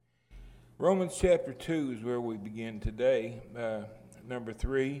Romans chapter 2 is where we begin today. Number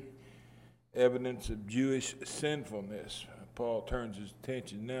 3, evidence of Jewish sinfulness. Paul turns his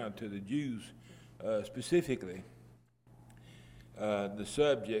attention now to the Jews specifically. The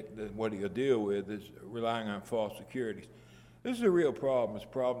subject, what he'll deal with, is relying on false securities. This is a real problem. It's a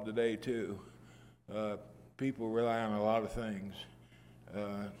problem today, too. People rely on a lot of things.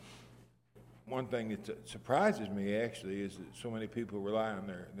 One thing that surprises me, actually, is that so many people rely on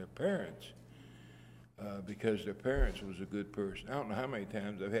their parents because their parents was a good person. I don't know how many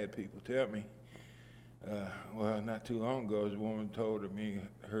times I've had people tell me, not too long ago, a woman told me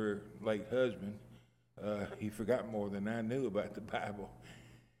her late husband, he forgot more than I knew about the Bible.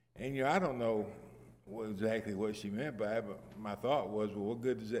 And, I don't know exactly what she meant by it, but my thought was, well, what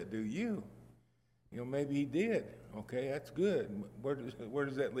good does that do you? Maybe he did. Okay, that's good. Where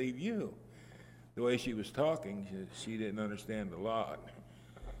does that leave you? The way she was talking, she didn't understand a lot.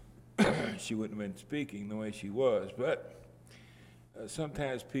 She wouldn't have been speaking the way she was. But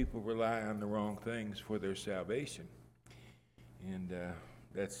sometimes people rely on the wrong things for their salvation. And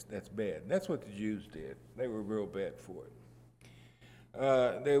that's bad. That's what the Jews did. They were real bad for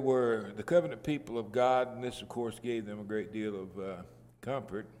it. They were the covenant people of God, and this, of course, gave them a great deal of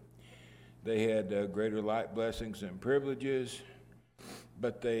comfort. They had greater light blessings and privileges,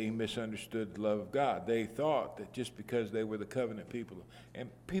 but they misunderstood the love of God. They thought that just because they were the covenant people,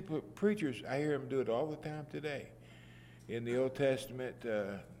 and preachers, I hear them do it all the time today. In the Old Testament,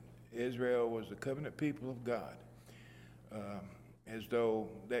 Israel was the covenant people of God, as though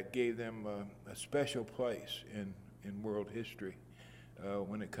that gave them a special place in world history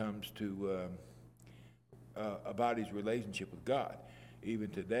when it comes to a body's relationship with God.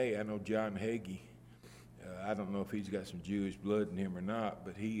 Even today, I know John Hagee. I don't know if he's got some Jewish blood in him or not,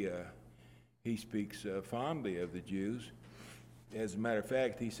 but he speaks fondly of the Jews. As a matter of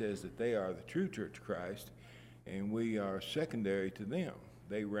fact, he says that they are the true Church of Christ, and we are secondary to them.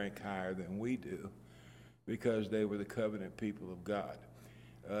 They rank higher than we do because they were the covenant people of God.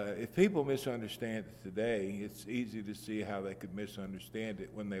 If people misunderstand it today, it's easy to see how they could misunderstand it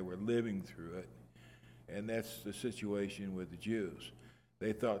when they were living through it, and that's the situation with the Jews.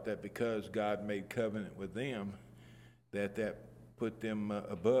 They thought that because God made covenant with them, that put them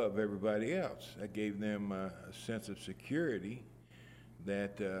above everybody else. That gave them a sense of security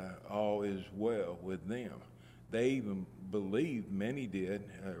that all is well with them. They even believed, many did,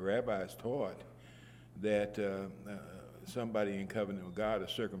 rabbis taught, that somebody in covenant with God, a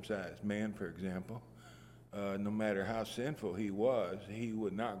circumcised man, for example, no matter how sinful he was, he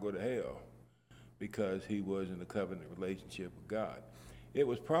would not go to hell because he was in a covenant relationship with God. It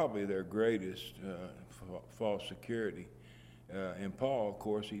was probably their greatest false security. And Paul, of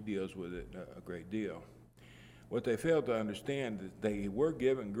course, he deals with it a great deal. What they failed to understand is they were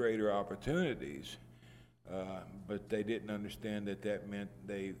given greater opportunities, but they didn't understand that meant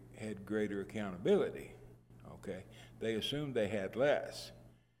they had greater accountability. Okay? They assumed they had less.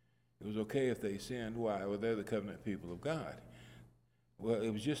 It was okay if they sinned. Why? Well, they're the covenant people of God. Well, it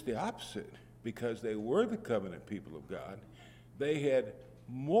was just the opposite. Because they were the covenant people of God, they had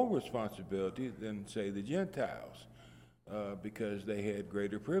more responsibility than, say, the Gentiles, because they had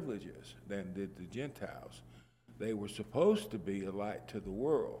greater privileges than did the Gentiles. They were supposed to be a light to the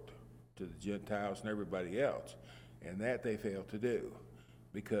world, to the Gentiles and everybody else, and that they failed to do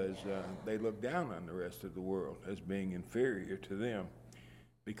because they looked down on the rest of the world as being inferior to them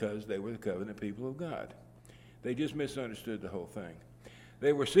because they were the covenant people of God. They just misunderstood the whole thing.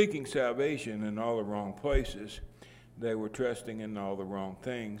 They were seeking salvation in all the wrong places. They were trusting in all the wrong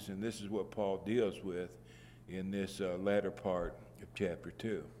things, and this is what Paul deals with in this latter part of chapter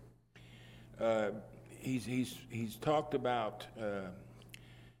 2. He's talked about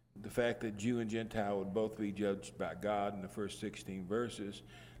the fact that Jew and Gentile would both be judged by God in the first 16 verses.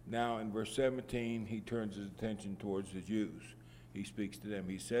 Now in verse 17, he turns his attention towards the Jews. He speaks to them.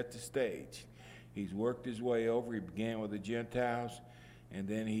 He set the stage. He's worked his way over. He began with the Gentiles, and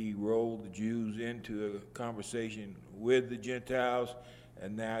then he rolled the Jews into a conversation with the Gentiles,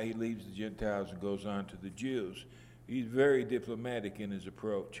 and now he leaves the Gentiles and goes on to the Jews. He's very diplomatic in his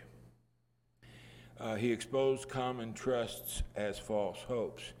approach. He exposed common trusts as false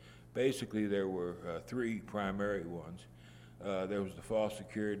hopes. Basically, there were three primary ones. There was the false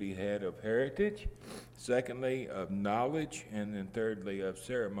security he had of heritage, secondly, of knowledge, and then thirdly, of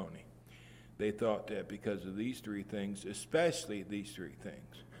ceremony. They thought that because of these three things, especially these three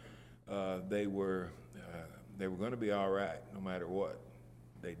things, they were going to be all right no matter what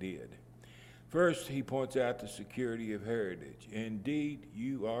they did. First, he points out the security of heritage. Indeed,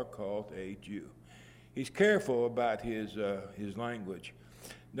 you are called a Jew. He's careful about his language.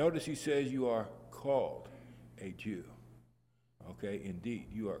 Notice he says you are called a Jew. Okay, indeed,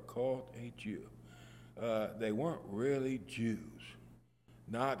 you are called a Jew. They weren't really Jews,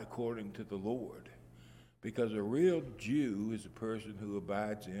 not according to the Lord, because a real Jew is a person who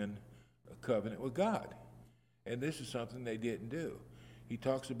abides in a covenant with God. And this is something they didn't do. He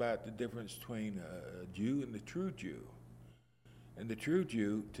talks about the difference between a Jew and the true Jew. And the true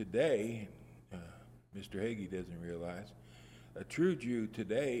Jew today, Mr. Hagee doesn't realize, a true Jew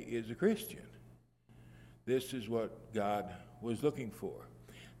today is a Christian. This is what God was looking for.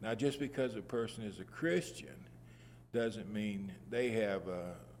 Now, just because a person is a Christian doesn't mean they have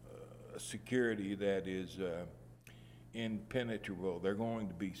a security that is impenetrable. They're going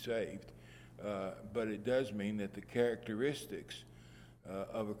to be saved. But it does mean that the characteristics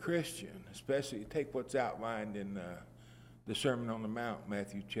of a Christian, especially take what's outlined in the Sermon on the Mount,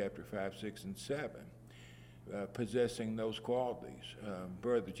 Matthew chapter 5, 6, and 7, possessing those qualities.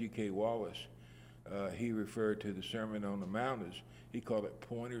 Brother G.K. Wallace, he referred to the Sermon on the Mount as, he called it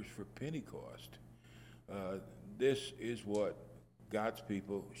pointers for Pentecost. This is what God's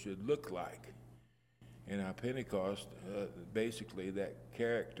people should look like. And on Pentecost, basically that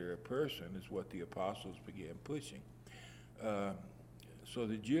character, a person, is what the apostles began pushing. So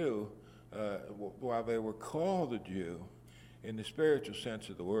the Jew, while they were called a Jew, in the spiritual sense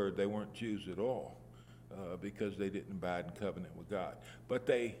of the word, they weren't Jews at all because they didn't abide in covenant with God. But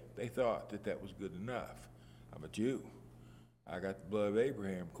they thought that that was good enough. I'm a Jew. I got the blood of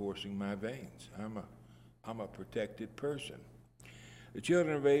Abraham coursing my veins. I'm a protected person. The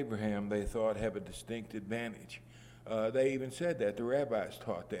children of Abraham, they thought, have a distinct advantage. They even said that. The rabbis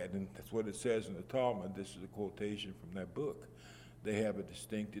taught that, and that's what it says in the Talmud. This is a quotation from that book. They have a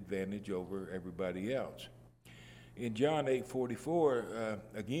distinct advantage over everybody else. In John 8:44,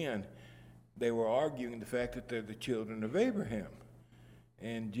 again, they were arguing the fact that they're the children of Abraham.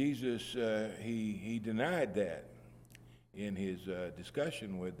 And Jesus, he denied that in his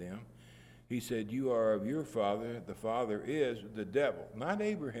discussion with them. He said, you are of your father. The father is the devil, not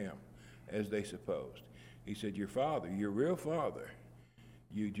Abraham, as they supposed. He said, your father, your real father,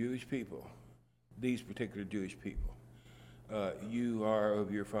 you Jewish people, these particular Jewish people, you are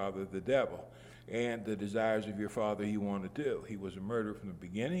of your father, the devil, and the desires of your father you want to do. He was a murderer from the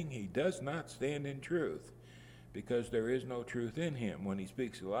beginning. He does not stand in truth because there is no truth in him. When he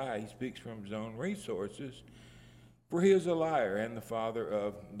speaks a lie, he speaks from his own resources, for he is a liar and the father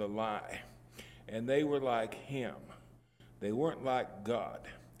of the lie. And they were like him. They weren't like God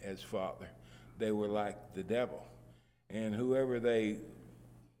as Father. They were like the devil. And whoever they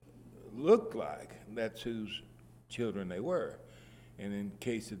looked like, that's whose children they were. And in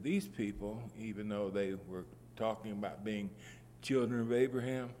case of these people, even though they were talking about being children of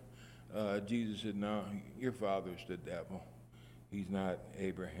Abraham, Jesus said, no, your father's the devil. He's not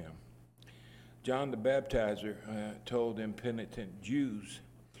Abraham. John the Baptizer told impenitent Jews,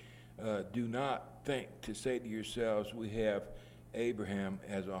 do not think to say to yourselves, we have Abraham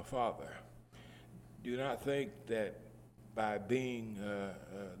as our father. Do not think that by being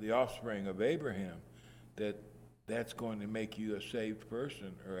the offspring of Abraham, that's going to make you a saved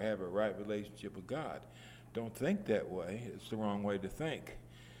person or have a right relationship with God. Don't think that way. It's the wrong way to think.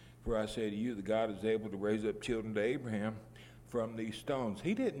 For I say to you that God is able to raise up children to Abraham from these stones.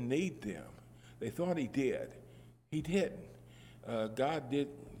 He didn't need them. They thought he did. He didn't. God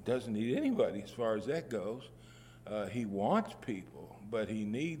doesn't need anybody as far as that goes. He wants people, but he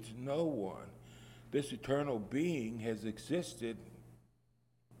needs no one. This eternal being has existed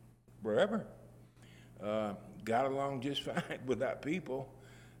forever. Got along just fine without people.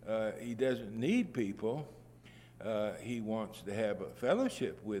 He doesn't need people. He wants to have a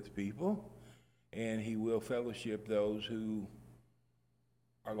fellowship with people, and he will fellowship those who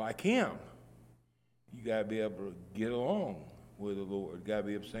are like him. You got to be able to get along with the Lord. Got to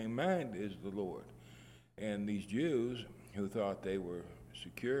be of the same mind as the Lord. And these Jews who thought they were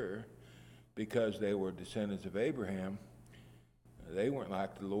secure because they were descendants of Abraham, they weren't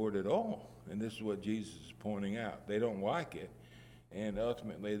like the Lord at all. And this is what Jesus is pointing out. They don't like it, and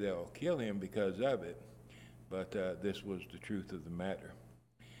ultimately they'll kill him because of it. But this was the truth of the matter.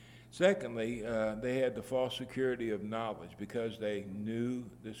 Secondly, they had the false security of knowledge because they knew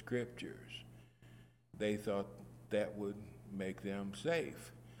the Scriptures. They thought that would make them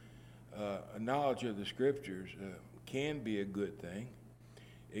safe. A knowledge of the Scriptures can be a good thing.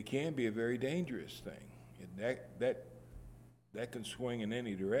 It can be a very dangerous thing. That can swing in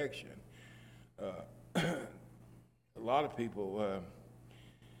any direction. A lot of people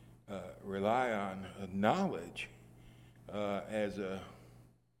rely on knowledge as a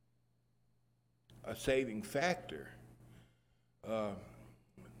saving factor.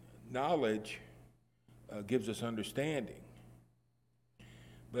 knowledge gives us understanding.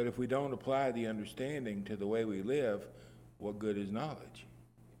 But if we don't apply the understanding to the way we live, what good is knowledge?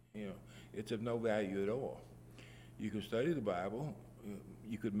 It's of no value at all. You can study the Bible.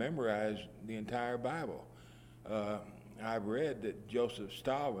 You could memorize the entire Bible. I've read that Joseph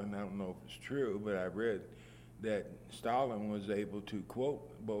Stalin, I don't know if it's true, but I've read that Stalin was able to quote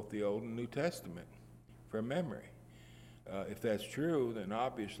both the Old and New Testament from memory. If that's true, then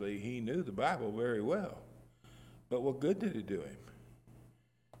obviously he knew the Bible very well. But what good did it do him?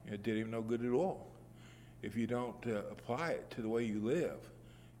 It did him no good at all. If you don't apply it to the way you live,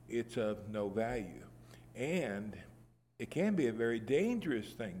 it's of no value. And it can be a very dangerous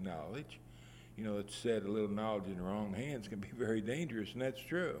thing, knowledge. It's said a little knowledge in the wrong hands can be very dangerous, and that's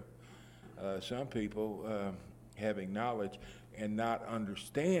true. Some people having knowledge and not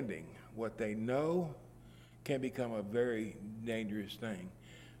understanding what they know can become a very dangerous thing.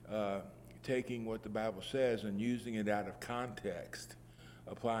 Taking what the Bible says and using it out of context,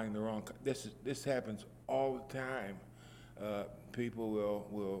 applying the wrong. This happens all the time. People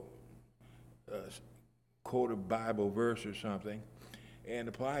will quote a Bible verse or something and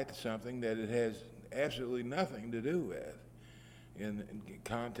apply it to something that it has absolutely nothing to do with. In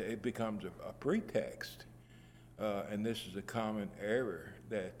context, it becomes a pretext. And this is a common error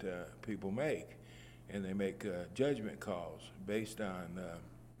that people make. And they make judgment calls based on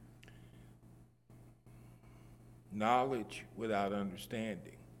knowledge without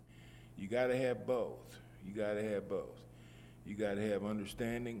understanding. You got to have both. You got to have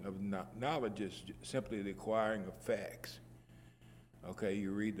understanding of knowledge is simply the acquiring of facts. Okay, you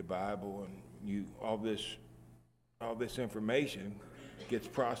read the Bible and all this information gets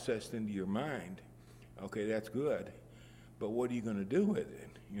processed into your mind. Okay, that's good. But what are you going to do with it?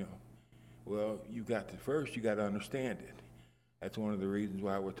 Well, you got to understand it. That's one of the reasons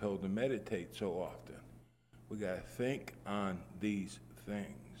why we're told to meditate so often. We got to think on these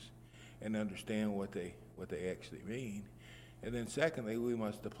things and understand what they actually mean. And then secondly, we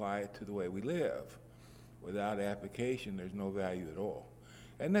must apply it to the way we live. Without application, there's no value at all.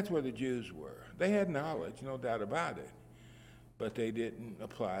 And that's where the Jews were. They had knowledge, no doubt about it, but they didn't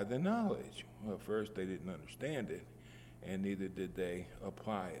apply the knowledge. Well, first, they didn't understand it, and neither did they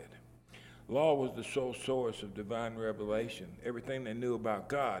apply it. Law was the sole source of divine revelation. Everything they knew about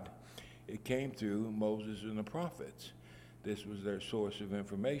God, it came through Moses and the prophets. This was their source of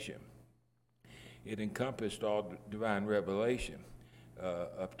information. It encompassed all divine revelation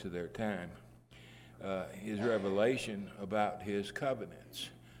up to their time. His revelation about his covenants.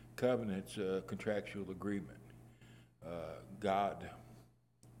 Covenants, contractual agreement. God,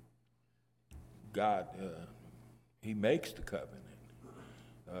 he makes the covenant.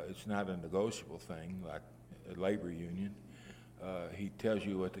 It's not a negotiable thing like a labor union. He tells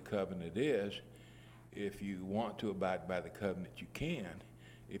you what the covenant is. If you want to abide by the covenant, you can.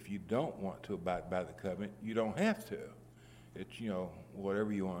 If you don't want to abide by the covenant, you don't have to. It's,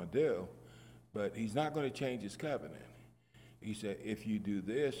 whatever you want to do. But he's not going to change his covenant. He said, if you do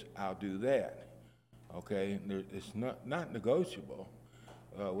this, I'll do that. Okay? It's not negotiable.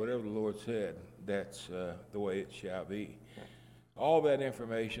 Whatever the Lord said, that's the way it shall be. All that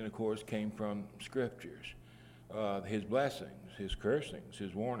information, of course, came from scriptures. His blessings, his cursings,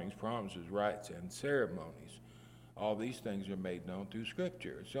 his warnings, promises, rites, and ceremonies. All these things are made known through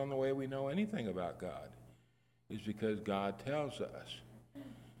Scripture. It's the only way we know anything about God is because God tells us.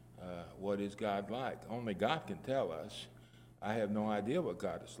 What is God like? Only God can tell us. I have no idea what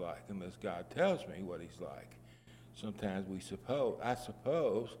God is like unless God tells me what he's like. Sometimes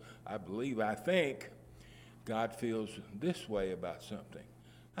I think God feels this way about something.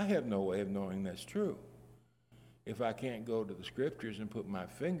 I have no way of knowing that's true. If I can't go to the scriptures and put my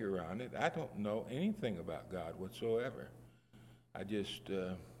finger on it, I don't know anything about God whatsoever. I just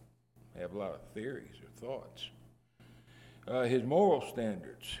have a lot of theories or thoughts. His moral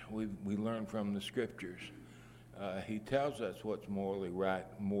standards, we learn from the scriptures. He tells us what's morally right,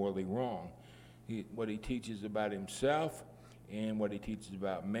 morally wrong. What he teaches about himself and what he teaches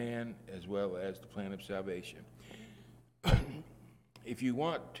about man, as well as the plan of salvation. If you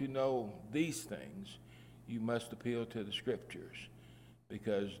want to know these things, you must appeal to the scriptures,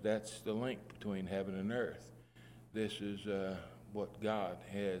 because that's the link between heaven and earth. This is what God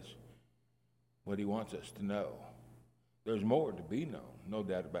has, what he wants us to know. There's more to be known, no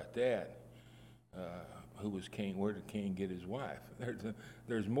doubt about that. Who was king? Where did king get his wife?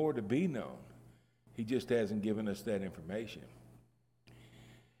 There's more to be known. He just hasn't given us that information.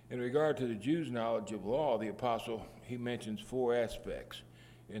 In regard to the Jews' knowledge of law, the apostle, he mentions 4 aspects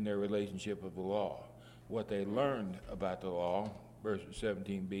in their relationship of the law. What they learned about the law, verses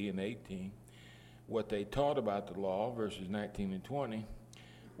 17b and 18, what they taught about the law, verses 19 and 20,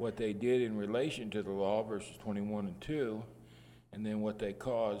 what they did in relation to the law, verses 21 and 2, and then what they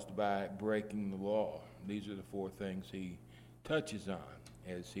caused by breaking the law. These are the four things he touches on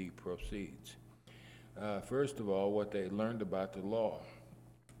as he proceeds. First of all, what they learned about the law.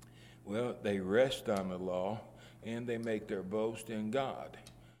 Well, they rest on the law, and they make their boast in God.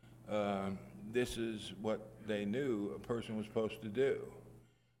 This is what they knew a person was supposed to do,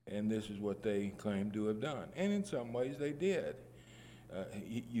 and this is what they claimed to have done. And in some ways, they did.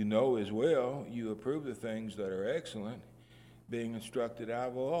 You know as well, you approve the things that are excellent, being instructed out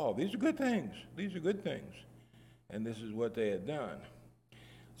of the law. These are good things. These are good things. And this is what they had done.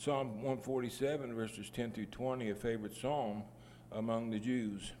 Psalm 147, verses 10 through 20, a favorite psalm among the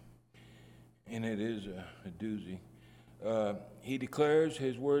Jews. And it is a doozy. He declares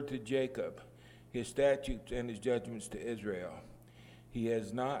his word to Jacob, his statutes and his judgments to Israel. He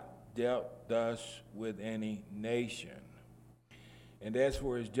has not dealt thus with any nation. And as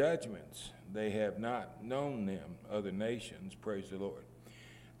for his judgments, they have not known them, other nations. Praise the Lord.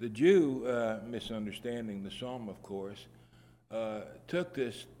 The Jew, misunderstanding the psalm, of course, took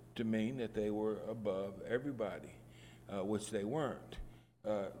this to mean that they were above everybody, which they weren't.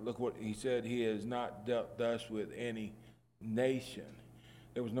 Look what he said, he has not dealt thus with any nation.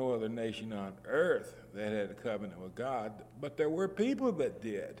 There was no other nation on earth that had a covenant with God, but there were people that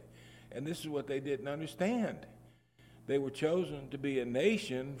did. And this is what they didn't understand. They were chosen to be a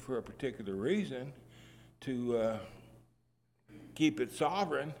nation for a particular reason, to keep it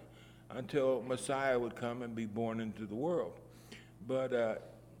sovereign until Messiah would come and be born into the world.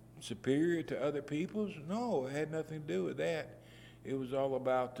 But superior to other peoples? No, it had nothing to do with that. It was all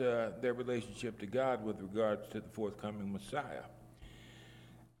about their relationship to God with regards to the forthcoming Messiah.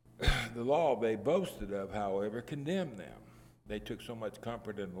 The law they boasted of, however, condemned them. They took so much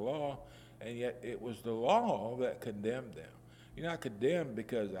comfort in the law, and yet it was the law that condemned them. You're not condemned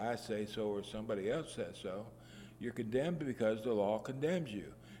because I say so or somebody else says so. You're condemned because the law condemns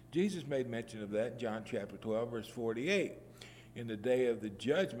you. Jesus made mention of that in John chapter 12, verse 48. In the day of the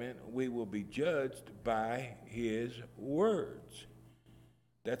judgment, we will be judged by his words.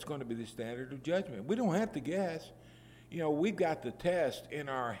 That's going to be the standard of judgment. We don't have to guess. You know, we've got the test in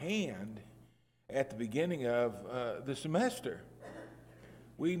our hand at the beginning of the semester.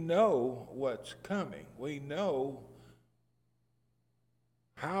 We know what's coming. We know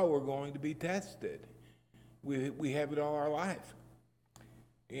how we're going to be tested. We have it all our life.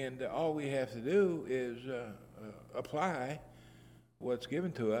 And all we have to do is apply what's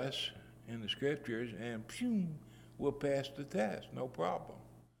given to us in the scriptures, and we'll pass the test, no problem.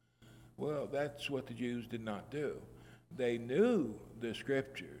 Well, that's what the Jews did not do. They knew the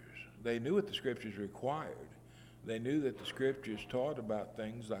scriptures. They knew what the scriptures required. They knew that the scriptures taught about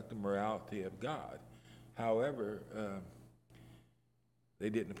things like the morality of God. However, they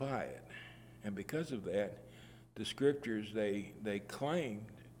didn't apply it. And because of that, the scriptures they claimed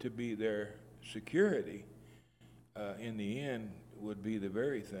to be their security, in the end, would be the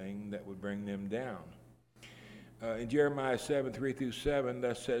very thing that would bring them down. In Jeremiah 7, 3 through 7,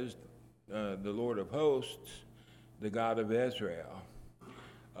 thus says the Lord of hosts, the God of Israel,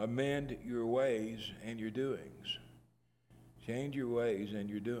 amend your ways and your doings. Change your ways and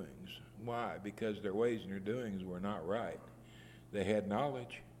your doings. Why? Because their ways and their doings were not right. They had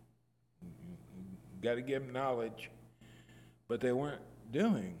knowledge. You got to give them knowledge. But they weren't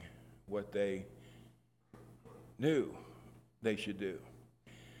doing what they knew they should do.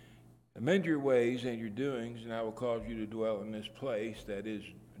 Amend your ways and your doings, and I will cause you to dwell in this place, that is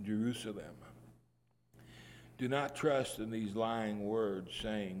Jerusalem. Do not trust in these lying words,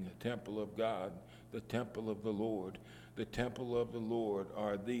 saying, the temple of God, the temple of the Lord, the temple of the Lord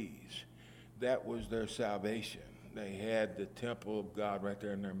are these. That was their salvation. They had the temple of God right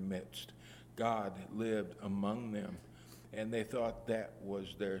there in their midst. God lived among them, and they thought that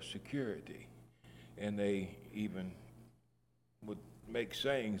was their security. And they even would make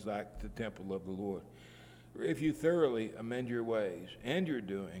sayings like the temple of the Lord. If you thoroughly amend your ways and your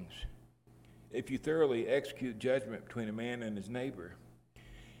doings, if you thoroughly execute judgment between a man and his neighbor,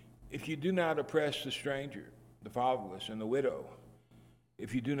 if you do not oppress the stranger, the fatherless, and the widow,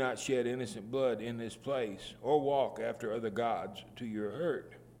 if you do not shed innocent blood in this place, or walk after other gods to your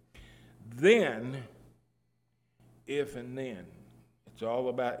hurt, then, if and then, it's all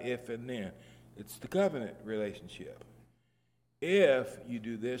about if and then. It's the covenant relationship. If you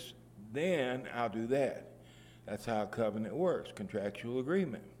do this, then I'll do that. That's how a covenant works, contractual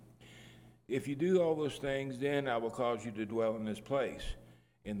agreement. If you do all those things, then I will cause you to dwell in this place,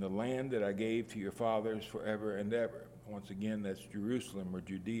 in the land that I gave to your fathers forever and ever. Once again, that's Jerusalem or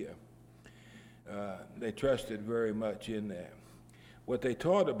Judea. They trusted very much in that. What they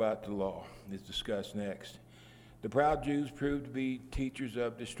taught about the law is discussed next. The proud Jews proved to be teachers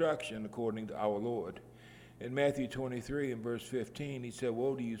of destruction, according to our Lord. In Matthew 23 and verse 15, he said,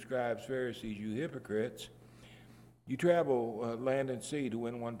 "Woe to you, scribes, Pharisees, you hypocrites! You travel land and sea to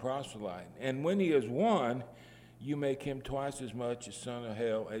win one proselyte, and when he is won, you make him twice as much a son of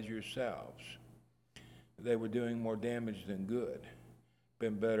hell as yourselves." They were doing more damage than good.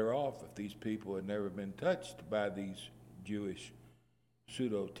 Been better off if these people had never been touched by these Jewish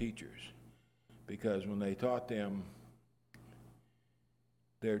pseudo-teachers, because when they taught them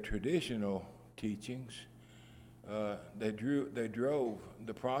their traditional teachings, they drove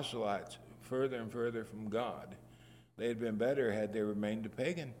the proselytes further and further from God. They had been better had they remained a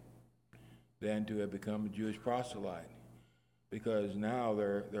pagan than to have become a Jewish proselyte, because now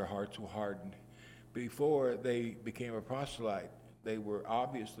their hearts were hardened. Before they became a proselyte, they were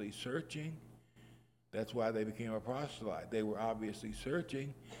obviously searching. That's why they became a proselyte. They were obviously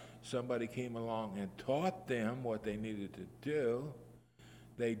searching. Somebody came along and taught them what they needed to do.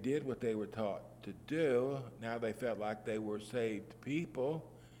 They did what they were taught to do. Now they felt like they were saved people,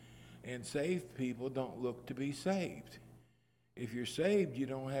 and saved people don't look to be saved. If you're saved, you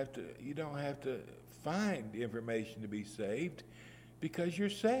don't have to find information to be saved, because you're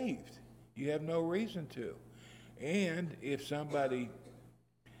saved. You have no reason to. And if somebody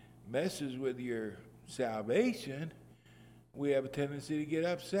messes with your salvation, we have a tendency to get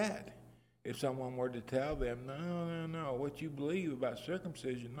upset. If someone were to tell them, no, what you believe about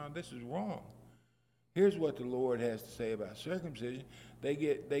circumcision, no, this is wrong. Here's what the Lord has to say about circumcision. They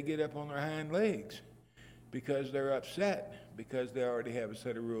get up on their hind legs because they're upset, because they already have a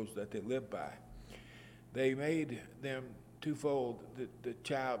set of rules that they live by. They made them twofold the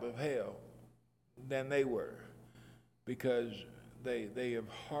child of hell than they were, because they have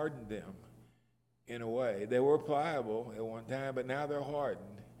hardened them in a way. They were pliable at one time, but now they're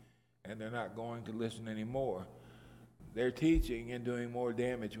hardened, and they're not going to listen anymore. They're teaching and doing more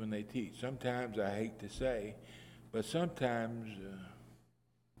damage when they teach. Sometimes, I hate to say, but sometimes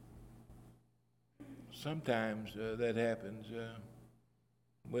that happens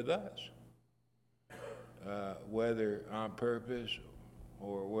with us, whether on purpose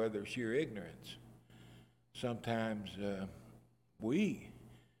or whether sheer ignorance. Sometimes we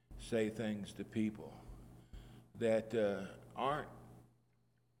say things to people that aren't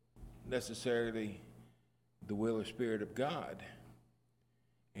necessarily the will or spirit of God,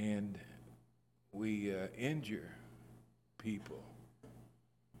 and we injure people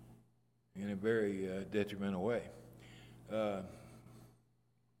in a very detrimental way.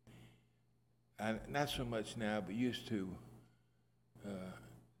 Not so much now, but used to,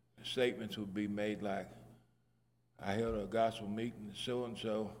 statements would be made like, "I held a gospel meeting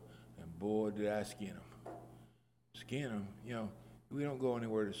so-and-so, and boy, did I skin them." Skin them? We don't go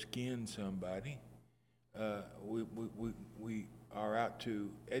anywhere to skin somebody. We are out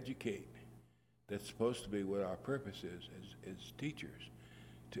to educate. That's supposed to be what our purpose is as teachers,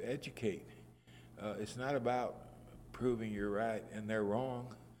 to educate. It's not about proving you're right and they're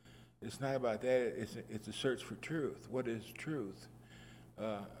wrong. It's not about that. It's a search for truth. What is truth?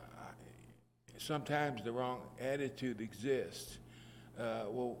 Sometimes the wrong attitude exists.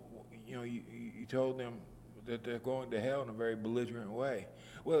 You told them that they're going to hell in a very belligerent way.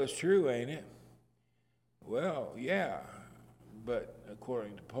 Well, it's true, ain't it? Well, yeah, but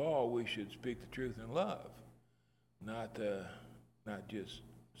according to Paul, we should speak the truth in love, not just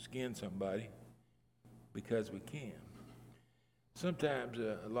skin somebody because we can. Sometimes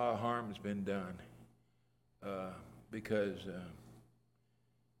a lot of harm has been done because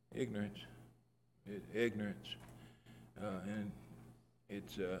ignorance, and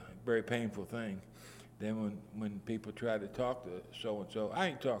it's a very painful thing. Then when people try to talk to so-and-so, "I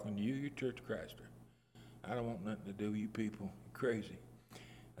ain't talking to you, you're Church of Christ. I don't want nothing to do with you people. You're crazy."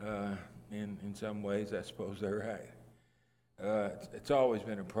 In some ways, I suppose they're right. It's always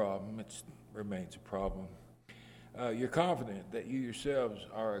been a problem. It remains a problem. You're confident that you yourselves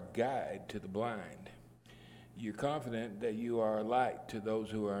are a guide to the blind. You're confident that you are a light to those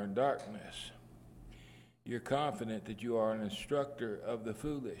who are in darkness. You're confident that you are an instructor of the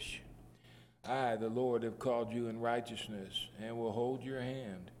foolish. I, the Lord, have called you in righteousness and will hold your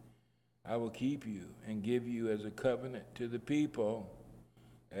hand. I will keep you and give you as a covenant to the people,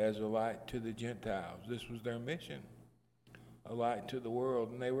 as a light to the Gentiles. This was their mission, a light to the world,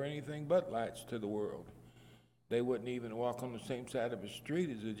 and they were anything but lights to the world. They wouldn't even walk on the same side of a street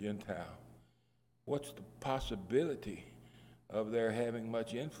as a Gentile. What's the possibility of their having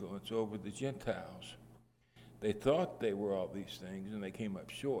much influence over the Gentiles? They thought they were all these things, and they came up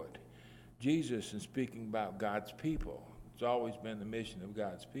short. Jesus, in speaking about God's people, it's always been the mission of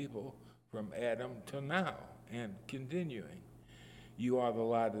God's people from Adam till now and continuing. You are the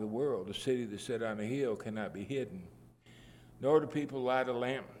light of the world. A city that's set on a hill cannot be hidden. Nor do people light a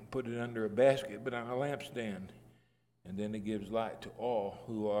lamp and put it under a basket, but on a lampstand. And then it gives light to all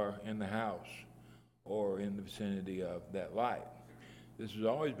who are in the house or in the vicinity of that light. This has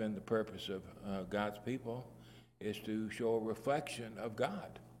always been the purpose of God's people, is to show a reflection of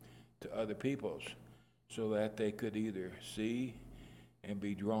God to other peoples so that they could either see and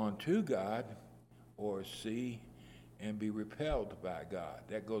be drawn to God or see and be repelled by God.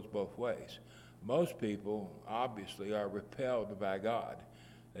 That goes both ways. Most people obviously are repelled by God.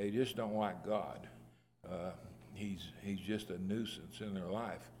 They just don't like God. He's just a nuisance in their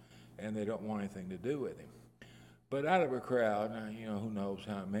life, and they don't want anything to do with him. But out of a crowd, who knows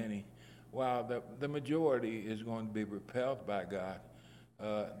how many, while the majority is going to be repelled by God,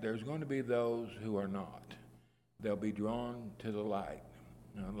 there's going to be those who are not. They'll be drawn to the light,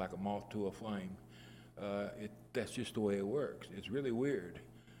 like a moth to a flame. That's just the way it works. It's really weird.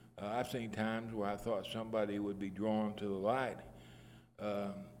 I've seen times where I thought somebody would be drawn to the light,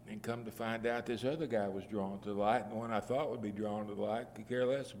 and come to find out this other guy was drawn to the light, and the one I thought would be drawn to the light could care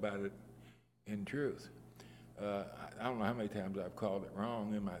less about it in truth. I don't know how many times I've called it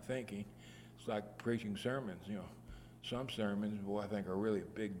wrong in my thinking. It's like preaching sermons, Some sermons, I think are really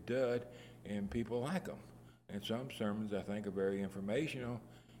a big dud, and people like them. And some sermons I think are very informational,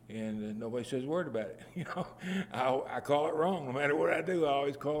 and nobody says a word about it. I call it wrong. No matter what I do, I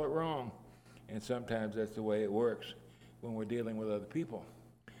always call it wrong. And sometimes that's the way it works when we're dealing with other people.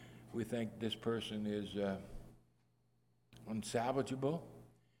 We think this person is unsalvageable,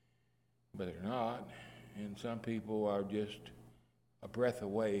 but they're not. And some people are just a breath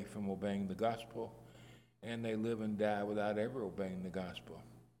away from obeying the gospel, and they live and die without ever obeying the gospel.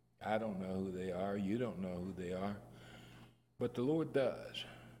 I don't know who they are. You don't know who they are. But the Lord does.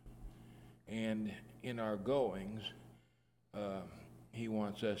 And in our goings, he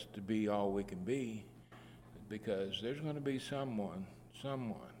wants us to be all we can be, because there's going to be someone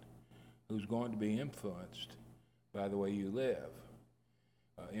who's going to be influenced by the way you live,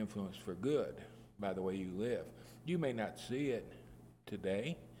 influenced for good by the way you live. You may not see it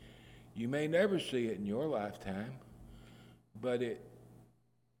today. You may never see it in your lifetime, but it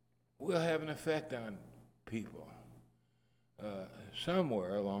will have an effect on people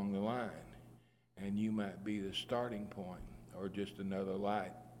somewhere along the line, and you might be the starting point or just another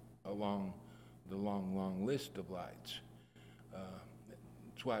light along the long, long list of lights.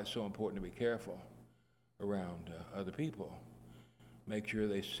 That's why it's so important to be careful around other people. Make sure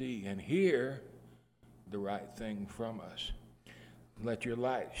they see and hear the right thing from us. Let your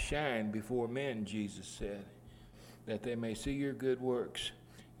light shine before men, Jesus said, that they may see your good works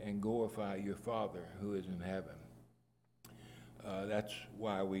and glorify your Father who is in heaven. That's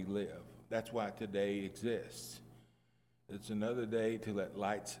why we live. That's why today exists. It's another day to let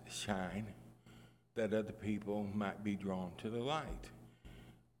lights shine, that other people might be drawn to the light.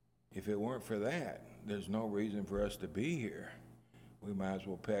 If it weren't for that, there's no reason for us to be here. We might as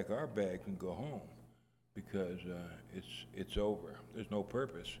well pack our bags and go home, because it's over. There's no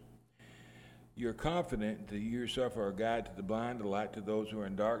purpose. You're confident that you yourself are a guide to the blind, a light to those who are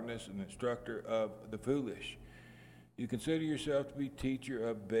in darkness, an instructor of the foolish. You consider yourself to be teacher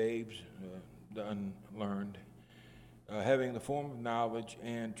of babes, the unlearned, having the form of knowledge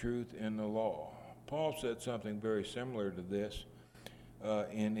and truth in the law. Paul said something very similar to this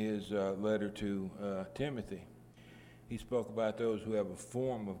in his letter to Timothy. He spoke about those who have a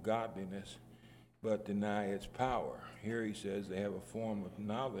form of godliness but deny its power. Here he says they have a form of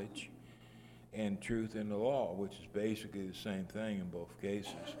knowledge and truth in the law, which is basically the same thing in both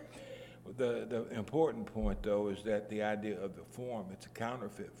cases. The important point, though, is that the idea of the form, it's a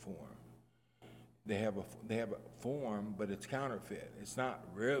counterfeit form. They have a form, but it's counterfeit. It's not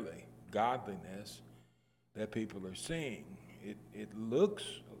really godliness that people are seeing. It looks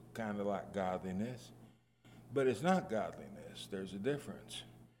kind of like godliness, but it's not godliness. There's a difference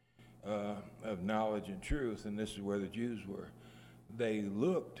of knowledge and truth, and this is where the Jews were. They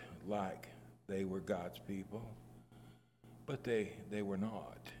looked like they were God's people, but they were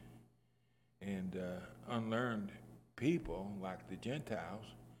not. And unlearned people, like the Gentiles,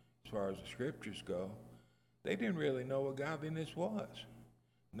 as far as the scriptures go, they didn't really know what godliness was.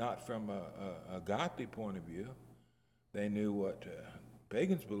 Not from a godly point of view. They knew what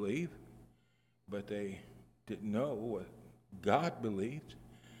pagans believed, but they didn't know what God believed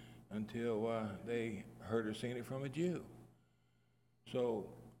until they heard or seen it from a Jew. So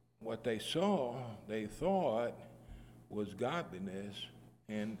what they saw, they thought was godliness,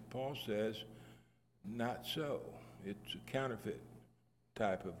 and Paul says, not so. It's a counterfeit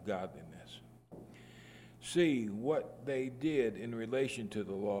type of godliness. See what they did in relation to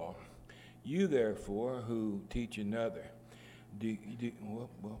the law. You therefore who teach another,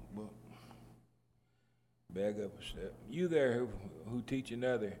 back up a step. You there who teach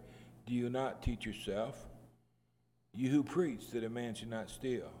another, do you not teach yourself? You who preach that a man should not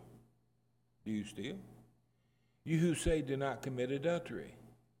steal, do you steal? You who say do not commit adultery,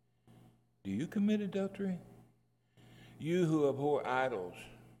 do you commit adultery? You who abhor idols,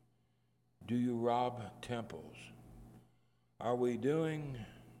 do you rob temples? Are we doing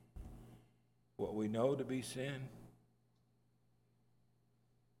what we know to be sin?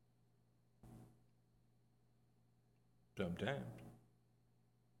 Sometimes.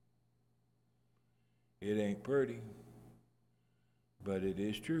 It ain't pretty, but it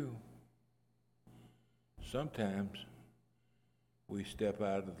is true. Sometimes we step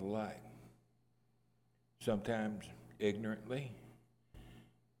out of the light. Sometimes ignorantly,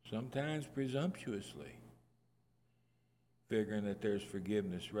 sometimes presumptuously, figuring that there's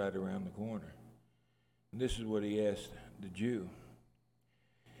forgiveness right around the corner. And this is what he asked the Jew.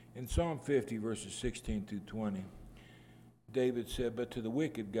 In Psalm 50, verses 16 through 20, David said, but to the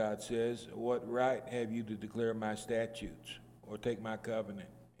wicked, God says, what right have you to declare my statutes or take my covenant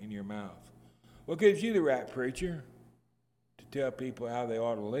in your mouth? What gives you the right, preacher, to tell people how they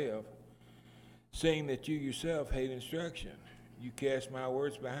ought to live, seeing that you yourself hate instruction? You cast my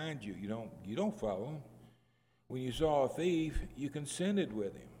words behind you. You don't follow them. When you saw a thief, you consented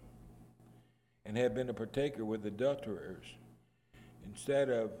with him and have been a partaker with adulterers. Instead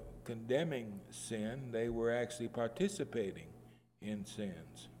of condemning sin, they were actually participating in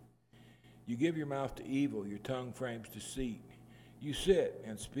sins. You give your mouth to evil, your tongue frames deceit. You sit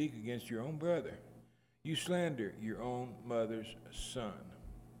and speak against your own brother. You slander your own mother's son.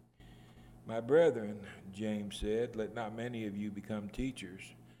 My brethren, James said, let not many of you become teachers,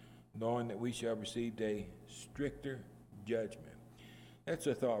 knowing that we shall receive a stricter judgment. That's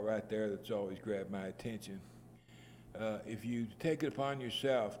a thought right there that's always grabbed my attention. If you take it upon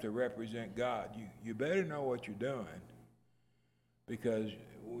yourself to represent God, you better know what you're doing, because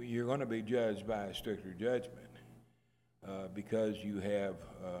you're going to be judged by a stricter judgment, because you have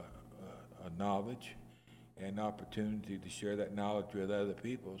a knowledge and opportunity to share that knowledge with other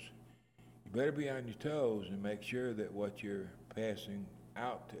peoples. You better be on your toes and make sure that what you're passing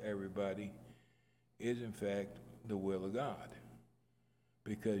out to everybody is in fact the will of God,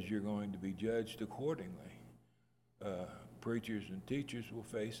 because you're going to be judged accordingly. Preachers and teachers will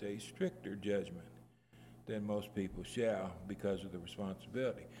face a stricter judgment than most people shall because of the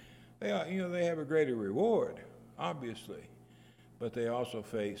responsibility. They have a greater reward, obviously, but they also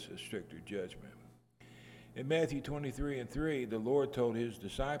face a stricter judgment. In Matthew 23:3, the Lord told his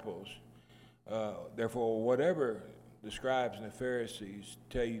disciples, therefore, whatever the scribes and the Pharisees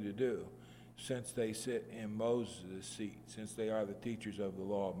tell you to do, since they sit in Moses' seat, since they are the teachers of the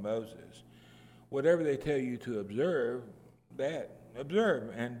law of Moses, whatever they tell you to observe, that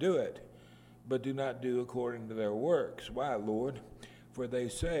observe and do it, but do not do according to their works. Why, Lord? For they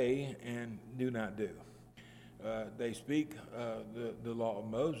say and do not do. They speak the law of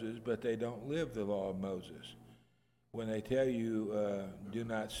Moses, but they don't live the law of Moses. When they tell you do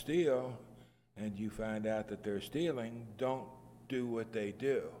not steal, and you find out that they're stealing, don't do what they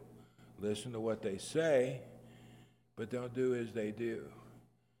do. Listen to what they say, but don't do as they do.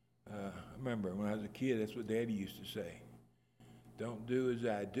 I remember when I was a kid, that's what Daddy used to say. Don't do as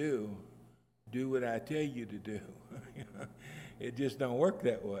I do what I tell you to do. It just don't work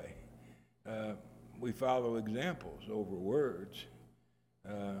that way. We follow examples over words.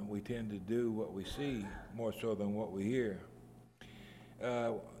 We tend to do what we see more so than what we hear.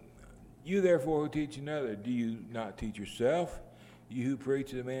 You therefore who teach another, do you not teach yourself? You who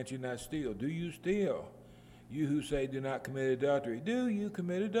preach that a man should not steal, do you steal? You who say do not commit adultery, do you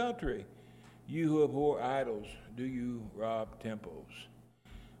commit adultery? You who abhor idols, do you rob temples?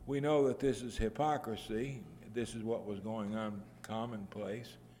 We know that this is hypocrisy. This is what was going on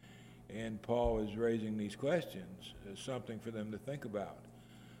commonplace. And Paul is raising these questions as something for them to think about.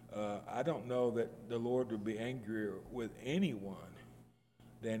 I don't know that the Lord would be angrier with anyone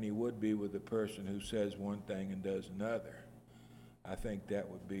than he would be with a person who says one thing and does another. I think that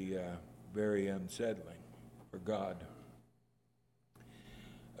would be very unsettling for God.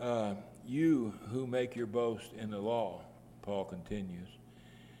 You who make your boast in the law, Paul continues,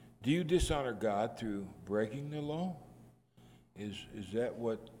 do you dishonor God through breaking the law? Is that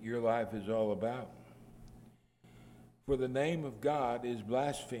what your life is all about? For the name of God is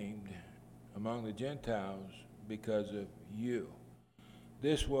blasphemed among the Gentiles because of you.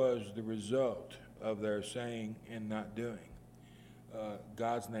 This was the result of their saying and not doing.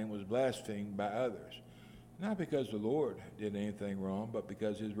 God's name was blasphemed by others. Not because the Lord did anything wrong, but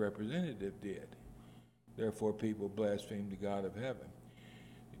because his representative did. Therefore, people blasphemed the God of heaven.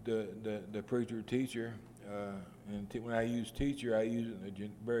 The preacher, teacher, when I use teacher, I use it in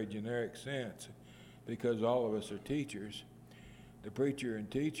a very generic sense because all of us are teachers. The preacher and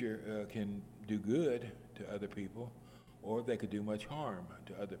teacher can do good to other people, or they could do much harm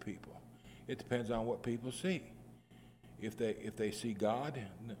to other people. It depends on what people see. If they see God,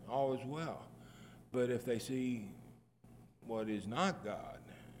 all is well. But if they see what is not God,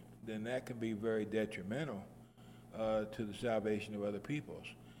 then that can be very detrimental to the salvation of other peoples.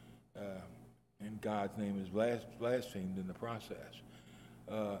 And God's name is blasphemed in the process.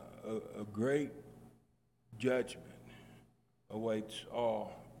 A great judgment awaits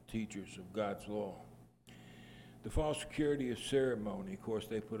all teachers of God's law. The false security of ceremony, of course,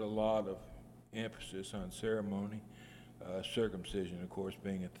 they put a lot of emphasis on ceremony, circumcision, of course,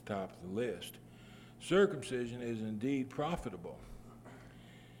 being at the top of the list. Circumcision is indeed profitable.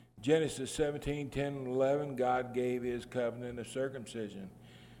 Genesis 17:10 and 11, God gave his covenant of circumcision.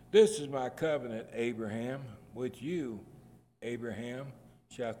 This is my covenant, Abraham, which you, Abraham,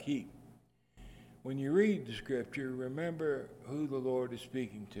 shall keep. When you read the scripture, remember who the Lord is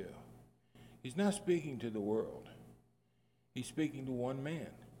speaking to. He's not speaking to the world. He's speaking to one man,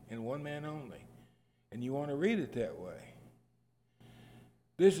 and one man only. And you want to read it that way.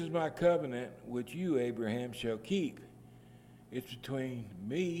 This is my covenant which you, Abraham, shall keep. It's between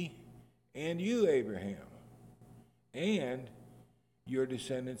me and you, Abraham, and your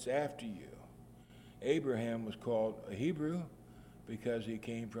descendants after you. Abraham was called a Hebrew because he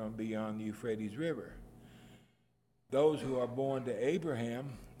came from beyond the Euphrates River. Those who are born to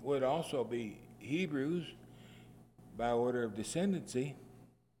Abraham would also be Hebrews by order of descendancy.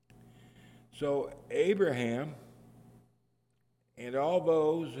 So Abraham and all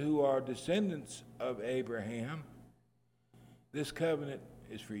those who are descendants of Abraham, this covenant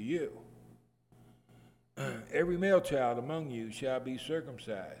is for you. Every male child among you shall be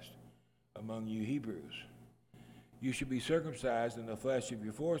circumcised among you Hebrews. You shall be circumcised in the flesh of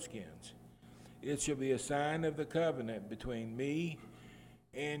your foreskins. It shall be a sign of the covenant between me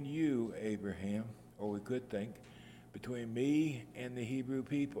and you, Abraham, or we could think, between me and the Hebrew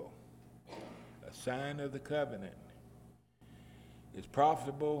people. A sign of the covenant. It's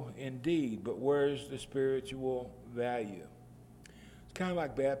profitable indeed, but where's the spiritual value? It's kind of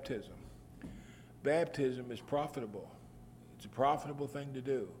like baptism. Baptism is profitable. It's a profitable thing to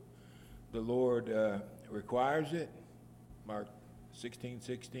do. The Lord requires it. Mark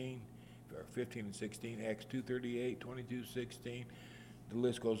 16:16, or 15 and 16, Acts 2:38, 22:16. The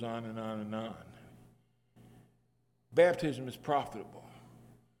list goes on and on and on. Baptism is profitable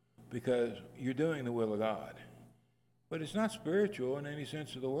because you're doing the will of God. But it's not spiritual in any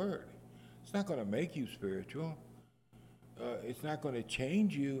sense of the word. It's not going to make you spiritual. It's not going to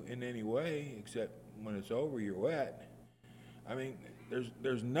change you in any way, except when it's over, you're wet. I mean,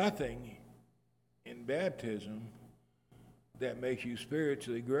 there's nothing in baptism that makes you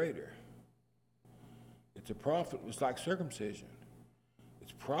spiritually greater. It's like circumcision.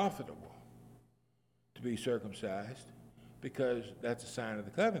 It's profitable to be circumcised because that's a sign of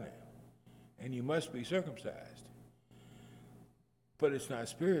the covenant, and you must be circumcised. But it's not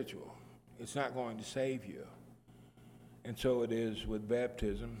spiritual. It's not going to save you. And so it is with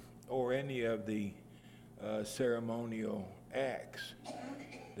baptism or any of the ceremonial acts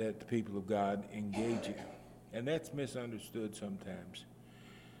that the people of God engage in. And that's misunderstood sometimes.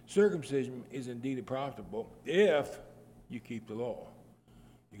 Circumcision is indeed profitable if you keep the law.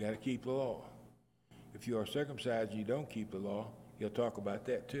 You got to keep the law. If you are circumcised and you don't keep the law, he'll talk about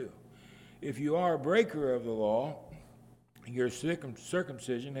that too. If you are a breaker of the law, your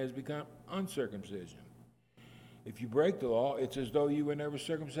circumcision has become uncircumcision. If you break the law, it's as though you were never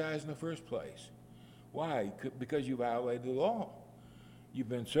circumcised in the first place. Why? Because you violated the law. You've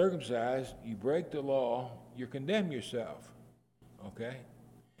been circumcised, you break the law, you condemn yourself. Okay?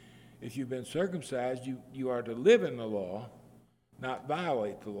 If you've been circumcised, you are to live in the law, not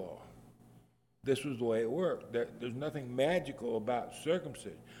violate the law. This was the way it worked. There's nothing magical about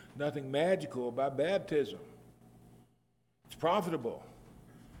circumcision, nothing magical about baptism. It's profitable,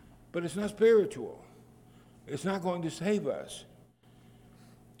 but it's not spiritual. It's not going to save us.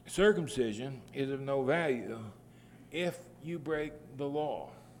 Circumcision is of no value if you break the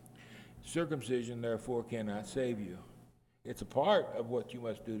law. Circumcision, therefore, cannot save you. It's a part of what you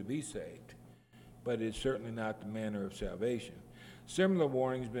must do to be saved, but it's certainly not the manner of salvation. Similar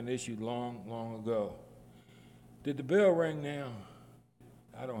warnings been issued long, long ago. Did the bell ring now?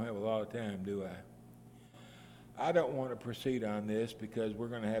 I don't have a lot of time, do I? I don't want to proceed on this because we're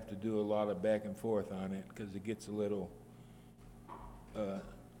going to have to do a lot of back and forth on it because it gets a little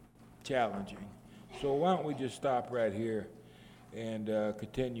challenging. So why don't we just stop right here and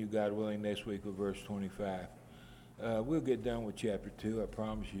continue, God willing, next week with verse 25. We'll get done with chapter 2, I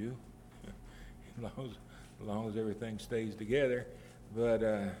promise you, as long as everything stays together. But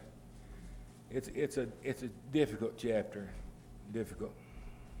it's a difficult chapter, difficult.